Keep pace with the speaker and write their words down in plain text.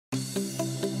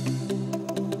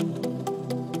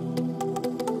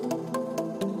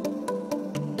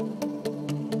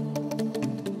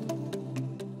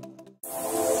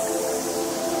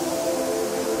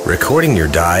Recording your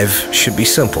dive should be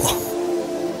simple.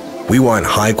 We want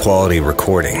high-quality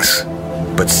recordings,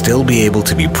 but still be able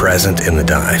to be present in the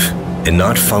dive and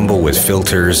not fumble with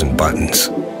filters and buttons.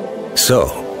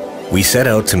 So, we set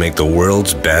out to make the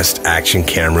world's best action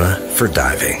camera for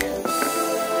diving.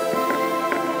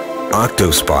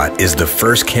 OctoSpot is the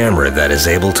first camera that is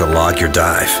able to log your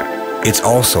dive. It's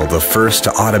also the first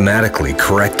to automatically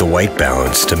correct the white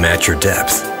balance to match your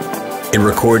depth. It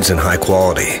records in high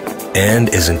quality and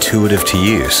is intuitive to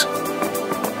use.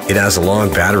 It has a long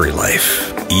battery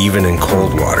life, even in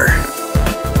cold water.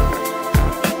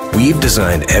 We've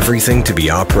designed everything to be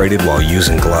operated while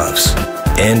using gloves,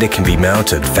 and it can be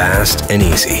mounted fast and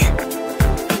easy.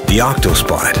 The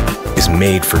OctoSpot is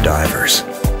made for divers.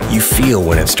 You feel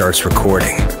when it starts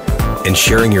recording, and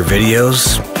sharing your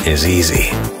videos is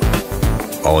easy.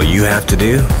 All you have to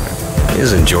do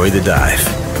is enjoy the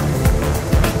dive.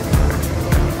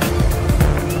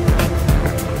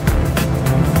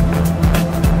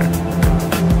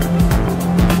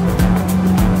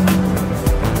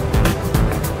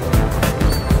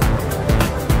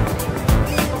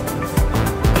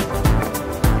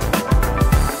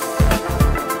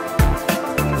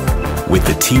 With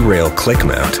the T-Rail click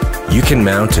mount, you can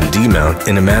mount and demount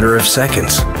in a matter of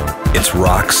seconds. It's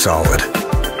rock solid.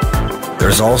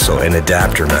 There's also an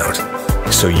adapter mount,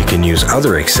 so you can use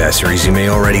other accessories you may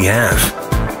already have.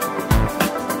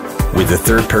 With the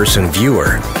third-person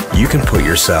viewer, you can put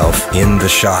yourself in the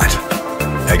shot.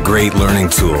 A great learning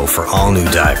tool for all new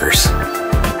divers.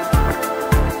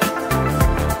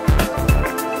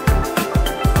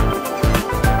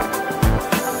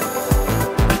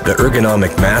 The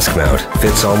ergonomic mask mount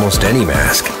fits almost any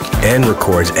mask and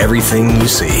records everything you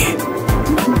see.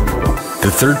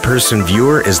 The third-person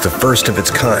viewer is the first of its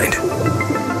kind.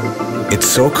 It's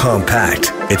so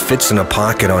compact, it fits in a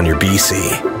pocket on your BC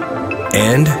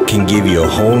and can give you a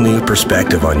whole new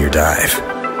perspective on your dive.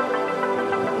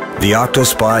 The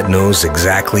OctoSpot knows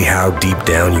exactly how deep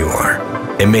down you are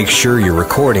and makes sure your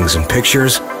recordings and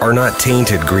pictures are not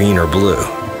tainted green or blue.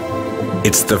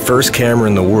 It's the first camera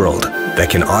in the world that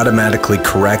can automatically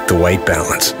correct the white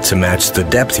balance to match the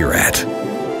depth you're at.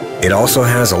 It also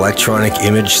has electronic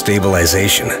image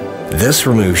stabilization. This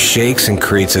removes shakes and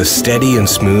creates a steady and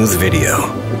smooth video.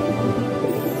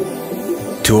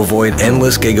 To avoid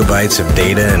endless gigabytes of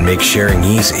data and make sharing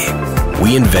easy,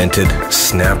 we invented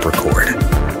Snap Record.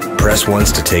 Press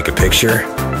once to take a picture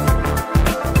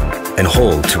and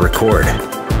hold to record.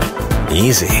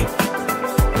 Easy.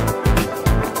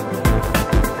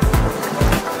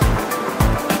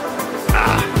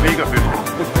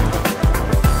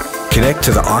 Connect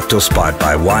to the OctoSpot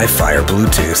by Wi-Fi or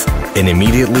Bluetooth and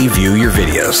immediately view your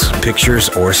videos, pictures,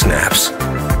 or snaps.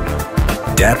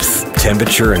 Depth,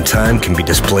 temperature, and time can be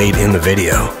displayed in the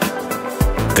video.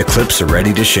 The clips are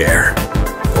ready to share,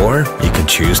 or you can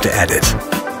choose to edit.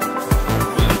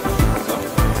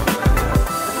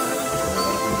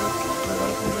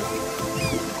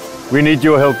 We need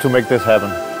your help to make this happen.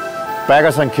 Back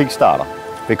us on Kickstarter.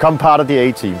 Become part of the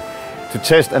A-team to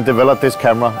test and develop this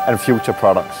camera and future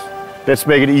products. Let's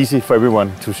make it easy for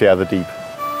everyone to share the deep.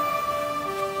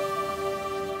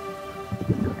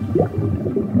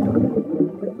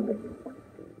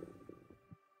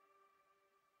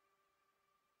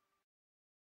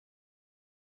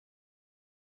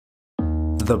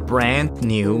 The brand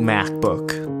new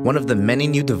MacBook, one of the many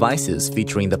new devices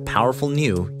featuring the powerful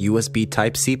new USB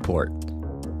Type-C port.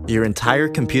 Your entire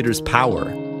computer's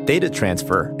power, data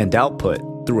transfer, and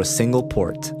output through a single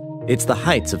port. It's the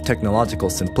heights of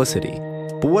technological simplicity.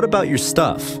 But what about your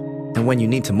stuff? And when you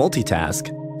need to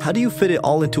multitask, how do you fit it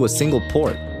all into a single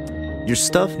port? Your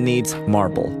stuff needs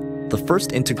Marble, the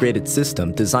first integrated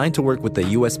system designed to work with the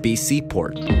USB-C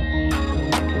port.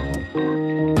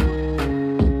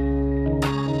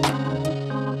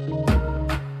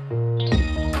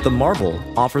 The Marble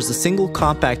offers a single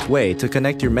compact way to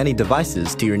connect your many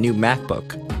devices to your new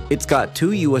MacBook. It's got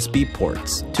 2 USB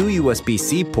ports, 2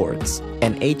 USB-C ports,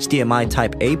 an HDMI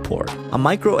Type-A port, a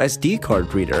micro SD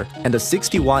card reader, and a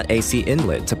 60-watt AC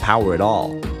inlet to power it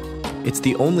all. It's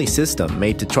the only system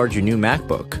made to charge your new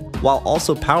MacBook, while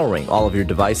also powering all of your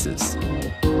devices.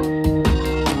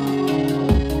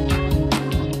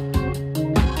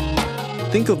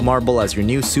 Think of Marble as your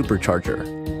new supercharger.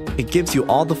 It gives you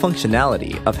all the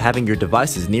functionality of having your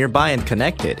devices nearby and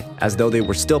connected as though they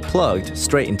were still plugged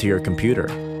straight into your computer.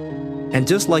 And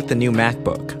just like the new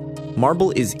MacBook,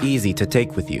 Marble is easy to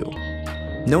take with you.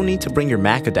 No need to bring your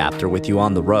Mac adapter with you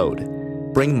on the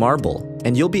road. Bring Marble,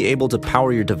 and you'll be able to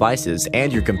power your devices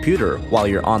and your computer while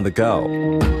you're on the go.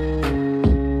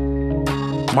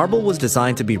 Marble was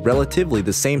designed to be relatively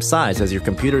the same size as your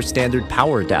computer's standard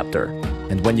power adapter,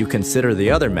 and when you consider the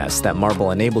other mess that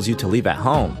Marble enables you to leave at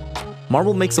home,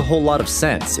 Marble makes a whole lot of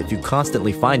sense if you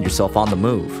constantly find yourself on the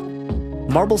move.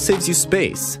 Marble saves you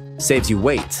space, saves you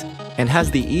weight, and has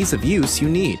the ease of use you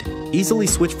need. Easily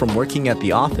switch from working at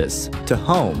the office, to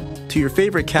home, to your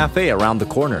favorite cafe around the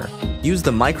corner. Use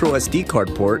the micro SD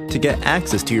card port to get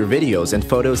access to your videos and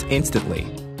photos instantly.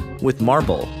 With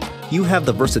Marble, you have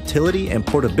the versatility and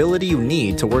portability you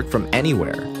need to work from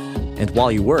anywhere. And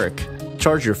while you work,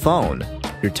 charge your phone,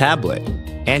 your tablet,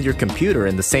 and your computer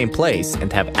in the same place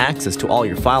and have access to all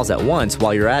your files at once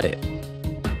while you're at it.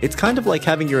 It's kind of like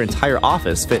having your entire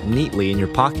office fit neatly in your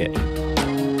pocket.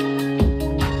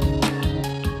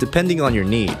 Depending on your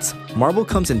needs, Marble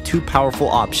comes in two powerful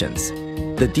options.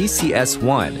 The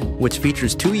DCS-1, which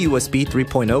features two USB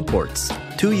 3.0 ports,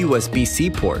 two USB-C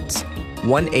ports,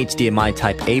 one HDMI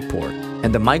Type-A port,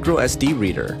 and the microSD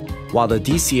reader, while the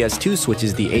DCS-2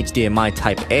 switches the HDMI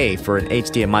Type-A for an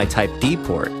HDMI Type-D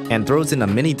port and throws in a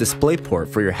mini display port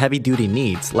for your heavy-duty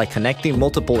needs like connecting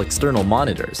multiple external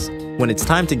monitors. When it's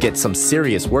time to get some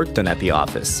serious work done at the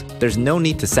office, there's no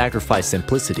need to sacrifice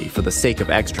simplicity for the sake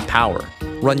of extra power.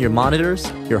 Run your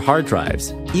monitors, your hard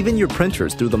drives, even your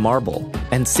printers through the Marble,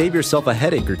 and save yourself a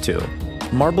headache or two.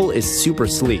 Marble is super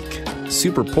sleek,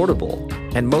 super portable,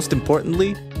 and most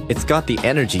importantly, it's got the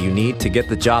energy you need to get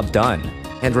the job done.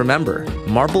 And remember,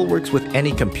 Marble works with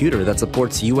any computer that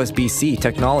supports USB-C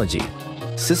technology.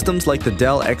 Systems like the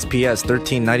Dell XPS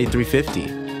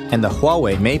 139350 and the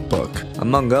Huawei MateBook,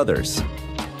 among others.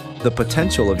 The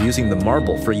potential of using the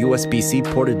Marble for USB-C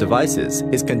ported devices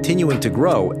is continuing to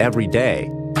grow every day.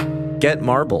 Get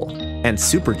Marble and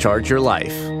supercharge your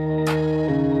life.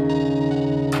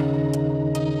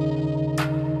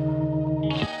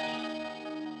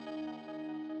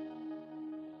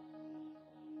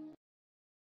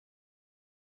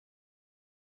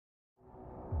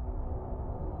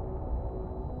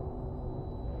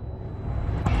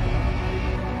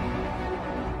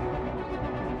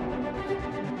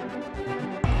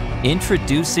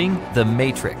 Introducing the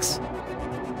Matrix.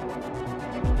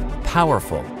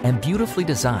 Powerful and beautifully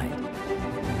designed.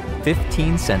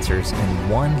 15 sensors in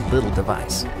one little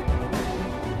device.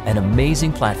 An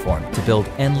amazing platform to build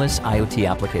endless IoT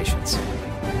applications.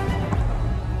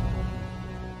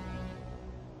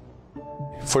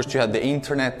 First you had the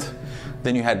internet,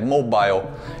 then you had mobile,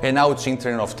 and now it's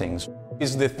Internet of Things.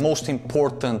 It's the most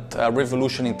important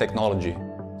revolution in technology.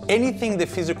 Anything in the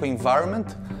physical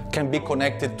environment can be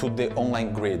connected to the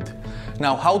online grid.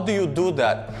 Now, how do you do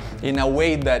that in a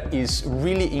way that is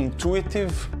really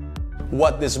intuitive?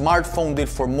 What the smartphone did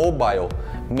for mobile,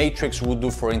 Matrix would do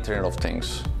for Internet of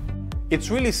Things. It's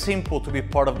really simple to be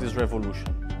part of this revolution.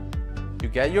 You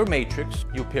get your Matrix,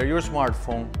 you pair your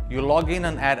smartphone, you log in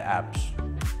and add apps.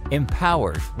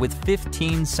 Empowered with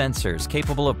 15 sensors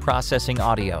capable of processing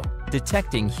audio,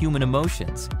 detecting human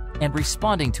emotions, and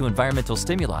responding to environmental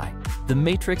stimuli, the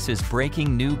Matrix is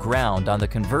breaking new ground on the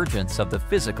convergence of the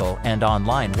physical and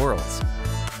online worlds.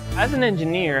 As an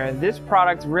engineer, this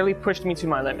product really pushed me to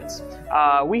my limits.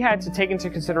 We had to take into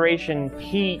consideration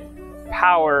heat,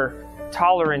 power,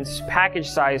 tolerance, package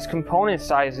size, component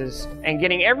sizes, and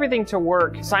getting everything to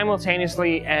work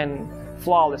simultaneously and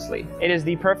flawlessly. It is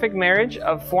the perfect marriage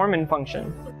of form and function.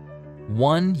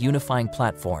 One unifying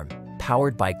platform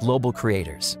powered by global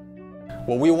creators.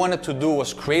 What we wanted to do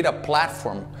was create a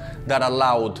platform that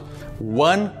allowed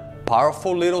one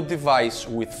powerful little device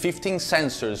with 15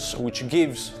 sensors, which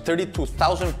gives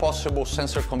 32,000 possible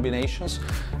sensor combinations,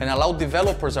 and allow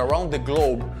developers around the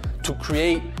globe to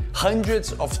create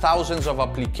hundreds of thousands of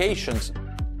applications.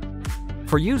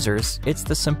 For users, it's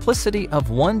the simplicity of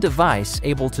one device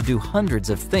able to do hundreds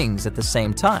of things at the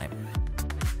same time.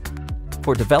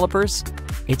 For developers,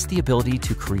 it's the ability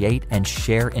to create and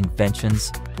share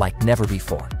inventions like never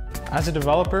before. As a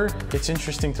developer, it's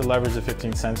interesting to leverage the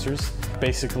 15 sensors.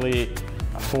 Basically,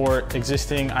 for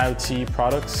existing IoT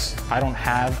products, I don't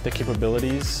have the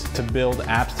capabilities to build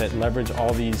apps that leverage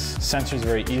all these sensors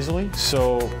very easily.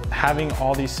 So having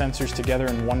all these sensors together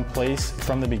in one place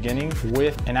from the beginning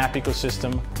with an app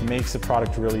ecosystem makes the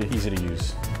product really easy to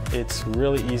use. It's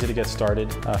really easy to get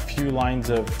started. A few lines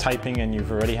of typing and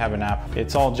you've already have an app.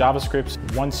 It's all JavaScript.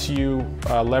 Once you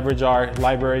leverage our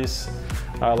libraries,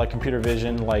 like computer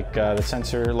vision, like the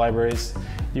sensor libraries,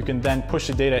 you can then push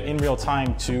the data in real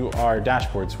time to our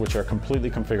dashboards, which are completely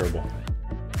configurable.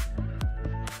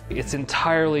 It's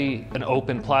entirely an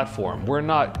open platform. We're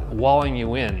not walling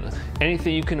you in.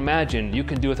 Anything you can imagine, you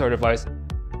can do with our device.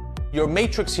 Your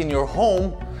Matrix in your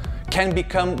home can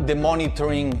become the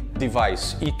monitoring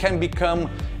device. It can become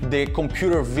the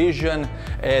computer vision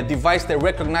device that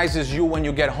recognizes you when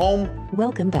you get home.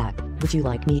 Welcome back. Would you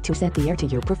like me to set the air to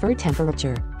your preferred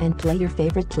temperature and play your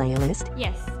favorite playlist?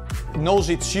 Yes. Knows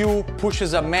it's you,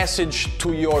 pushes a message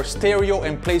to your stereo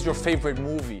and plays your favorite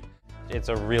movie. It's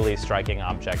a really striking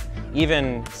object.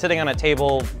 Even sitting on a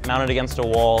table, mounted against a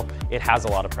wall, it has a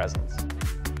lot of presence.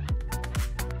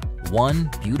 One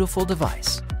beautiful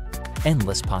device,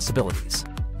 endless possibilities.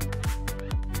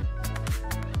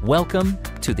 Welcome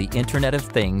to the Internet of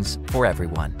Things for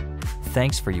everyone.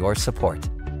 Thanks for your support.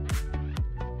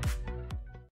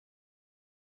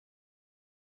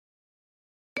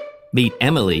 Meet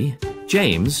Emily,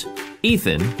 James,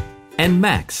 Ethan, and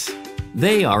Max.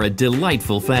 They are a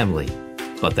delightful family,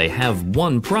 but they have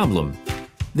one problem.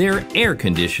 Their air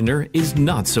conditioner is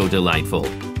not so delightful.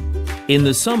 In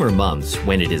the summer months,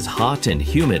 when it is hot and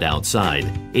humid outside,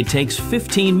 it takes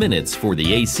 15 minutes for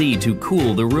the AC to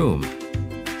cool the room.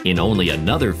 In only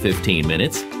another 15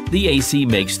 minutes, the AC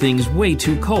makes things way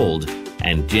too cold,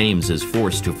 and James is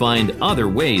forced to find other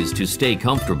ways to stay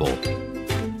comfortable.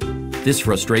 This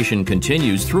frustration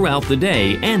continues throughout the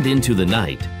day and into the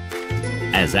night.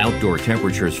 As outdoor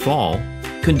temperatures fall,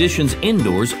 conditions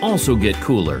indoors also get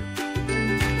cooler,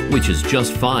 which is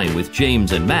just fine with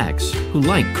James and Max, who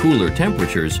like cooler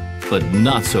temperatures, but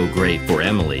not so great for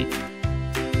Emily.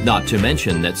 Not to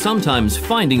mention that sometimes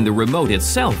finding the remote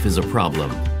itself is a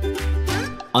problem.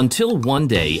 Until one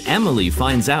day, Emily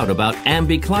finds out about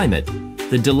AmbiClimate,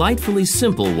 the delightfully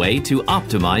simple way to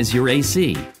optimize your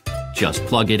AC. Just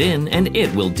plug it in and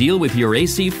it will deal with your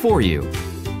AC for you.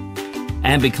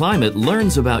 AmbiClimate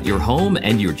learns about your home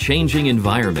and your changing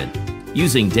environment.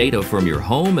 Using data from your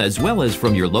home as well as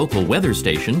from your local weather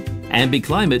station,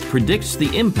 AmbiClimate predicts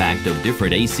the impact of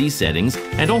different AC settings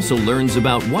and also learns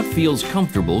about what feels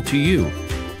comfortable to you.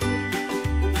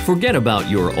 Forget about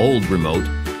your old remote.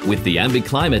 With the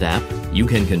AmbiClimate app, you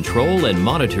can control and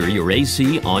monitor your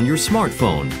AC on your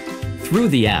smartphone. Through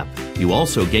the app, you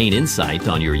also gain insight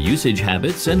on your usage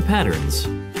habits and patterns.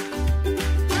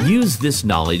 Use this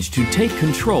knowledge to take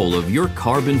control of your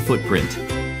carbon footprint.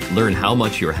 Learn how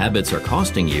much your habits are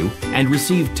costing you and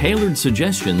receive tailored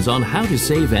suggestions on how to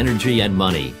save energy and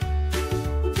money.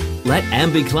 Let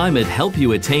AmbiClimate help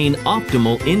you attain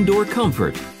optimal indoor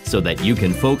comfort so that you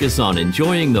can focus on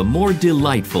enjoying the more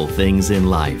delightful things in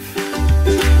life.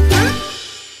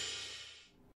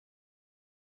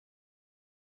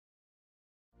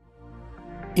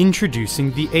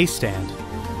 Introducing the A-Stand.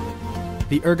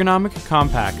 The ergonomic,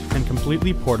 compact, and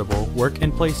completely portable work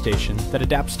and play station that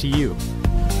adapts to you.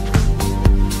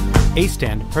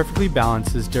 A-Stand perfectly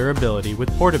balances durability with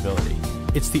portability.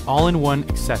 It's the all-in-one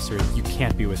accessory you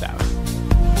can't be without.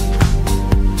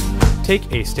 Take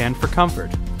A-Stand for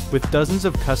comfort. With dozens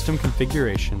of custom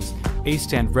configurations,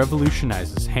 A-Stand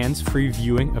revolutionizes hands-free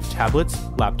viewing of tablets,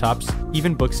 laptops,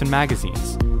 even books and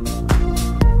magazines.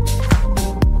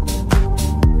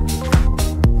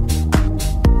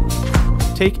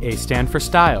 Take A-Stand for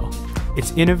style.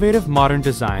 Its innovative modern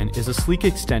design is a sleek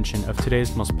extension of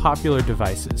today's most popular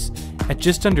devices. At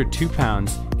just under 2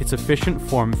 pounds, its efficient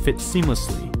form fits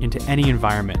seamlessly into any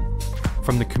environment,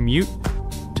 from the commute,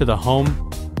 to the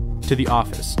home, to the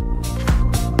office.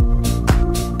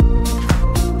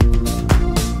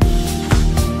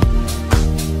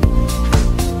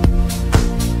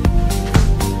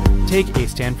 Take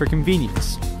A-Stand for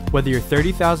convenience. Whether you're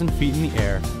 30,000 feet in the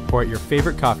air or at your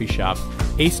favorite coffee shop,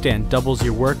 A-Stand doubles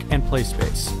your work and play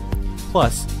space.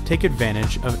 Plus, take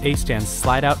advantage of A-Stand's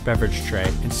slide-out beverage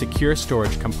tray and secure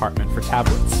storage compartment for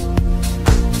tablets.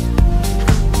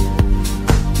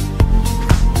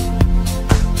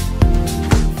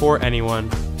 For anyone,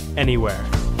 anywhere.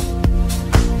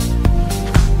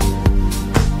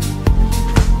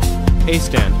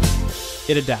 A-Stand.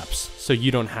 It adapts, so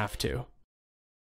you don't have to.